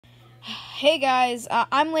Hey guys,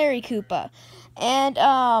 I'm Larry Koopa, and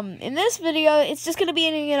in this video, it's just gonna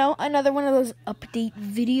be another one of those update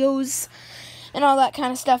videos and all that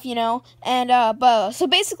kind of stuff, And so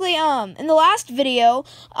basically, in the last video,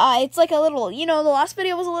 it's like a little, the last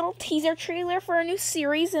video was a little teaser trailer for a new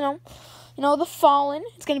series, The Fallen.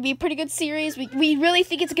 It's gonna be a pretty good series. We really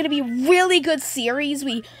think it's gonna be a really good series.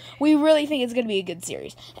 We really think it's gonna be a good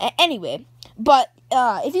series. Anyway, but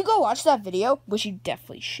if you go watch that video, which you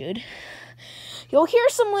definitely should, you'll hear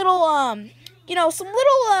some little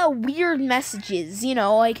weird messages,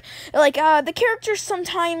 the characters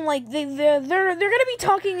sometime, they're gonna be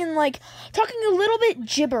talking a little bit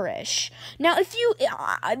gibberish. Now, if you,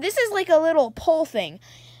 this is like a little poll thing.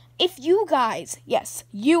 If you guys, yes,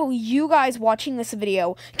 you guys watching this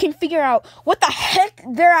video can figure out what the heck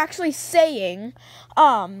they're actually saying,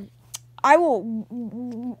 we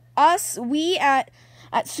at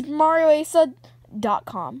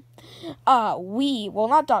SuperMarioAsa.com.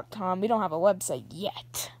 Not .com, we don't have a website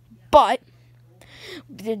yet, but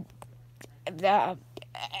the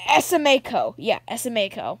SMAco,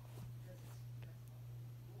 SMAco.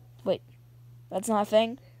 Wait, that's not a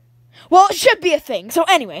thing? Well, it should be a thing. So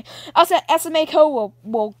anyway, us at SMAco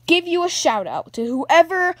will give you a shout out to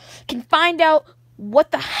whoever can find out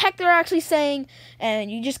what the heck they're actually saying,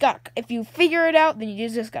 and if you figure it out, then you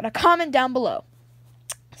just gotta comment down below.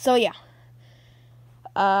 So yeah.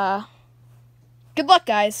 Good luck,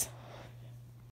 guys.